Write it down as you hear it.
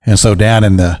And so down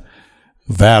in the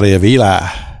Valley of Eli,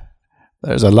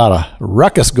 there's a lot of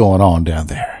ruckus going on down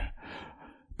there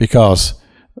because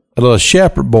a little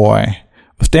shepherd boy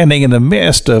was standing in the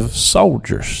midst of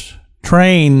soldiers,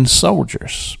 trained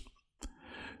soldiers,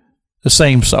 the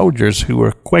same soldiers who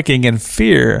were quaking in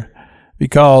fear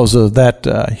because of that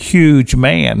huge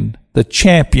man, the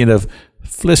champion of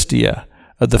Philistia,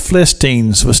 of the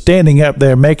Philistines, was standing up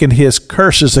there making his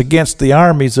curses against the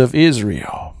armies of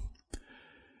Israel.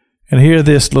 And here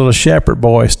this little shepherd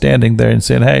boy standing there and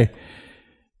saying, hey,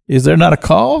 is there not a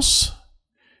cause?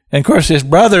 And of course his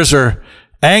brothers are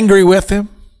angry with him.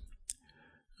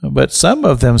 But some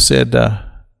of them said,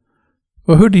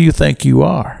 well, who do you think you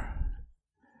are?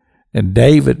 And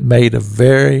David made a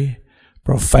very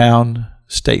profound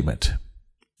statement.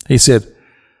 He said,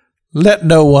 let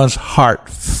no one's heart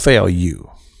fail you.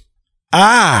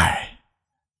 I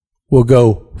will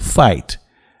go fight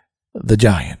the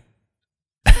giant.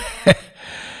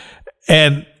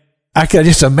 And I can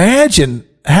just imagine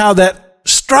how that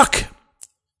struck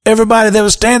everybody that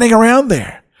was standing around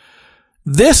there.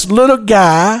 This little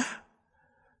guy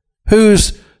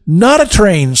who's not a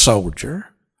trained soldier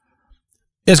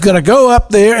is going to go up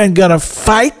there and going to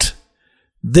fight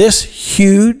this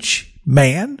huge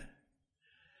man.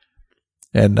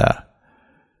 And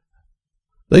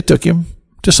they took him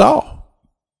to Saul.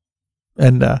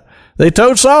 And they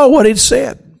told Saul what he'd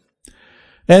said.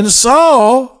 And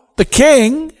Saul, the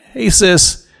king, he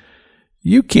says,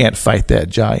 you can't fight that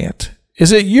giant. He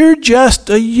said, you're just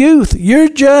a youth. You're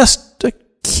just a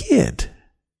kid.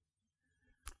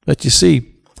 But you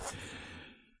see,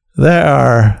 there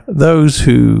are those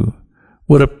who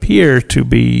would appear to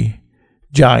be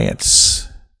giants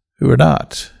who are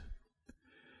not.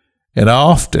 And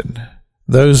often,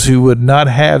 those who would not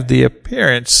have the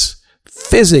appearance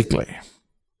physically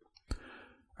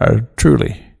are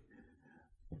truly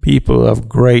people of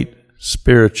great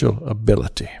spiritual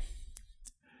ability.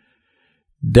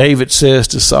 David says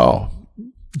to Saul,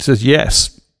 he says,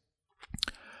 yes,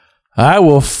 I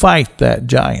will fight that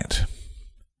giant.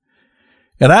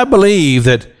 And I believe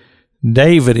that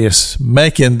David is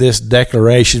making this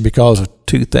declaration because of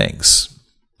two things.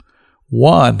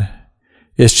 One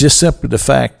is just simply the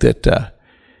fact that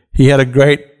he had a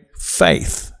great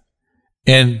faith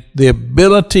in the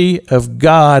ability of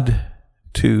God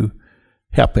to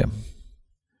help him.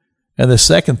 And the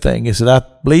second thing is that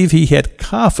I believe he had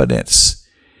confidence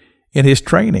in his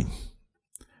training.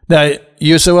 Now,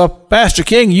 you say, well, Pastor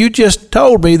King, you just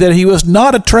told me that he was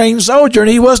not a trained soldier, and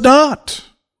he was not.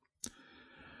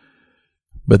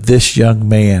 But this young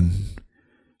man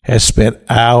has spent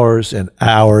hours and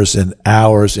hours and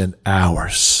hours and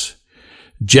hours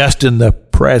just in the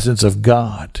presence of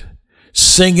God,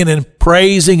 singing and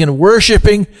praising and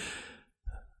worshiping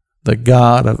the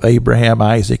God of Abraham,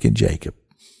 Isaac, and Jacob.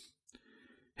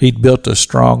 He'd built a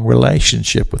strong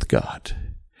relationship with God.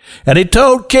 And he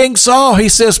told King Saul, he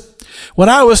says, when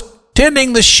I was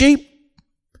tending the sheep,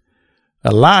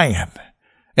 a lion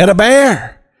and a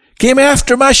bear came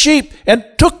after my sheep and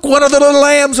took one of the little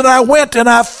lambs, and I went and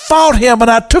I fought him,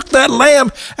 and I took that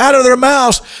lamb out of their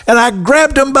mouths, and I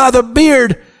grabbed him by the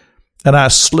beard, and I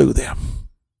slew them.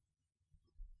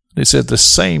 He said, the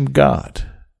same God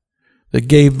that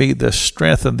gave me the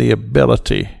strength and the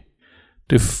ability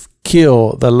to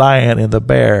kill the lion and the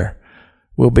bear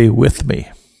will be with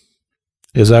me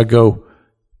as I go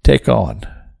take on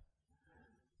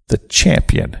the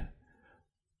champion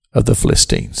of the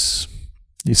Philistines.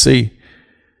 You see,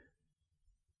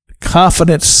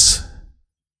 confidence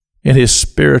in his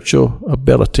spiritual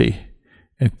ability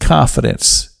and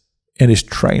confidence in his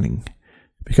training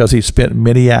because he spent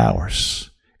many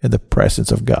hours in the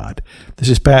presence of God. This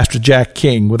is Pastor Jack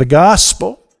King with the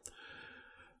gospel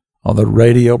on the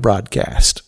radio broadcast.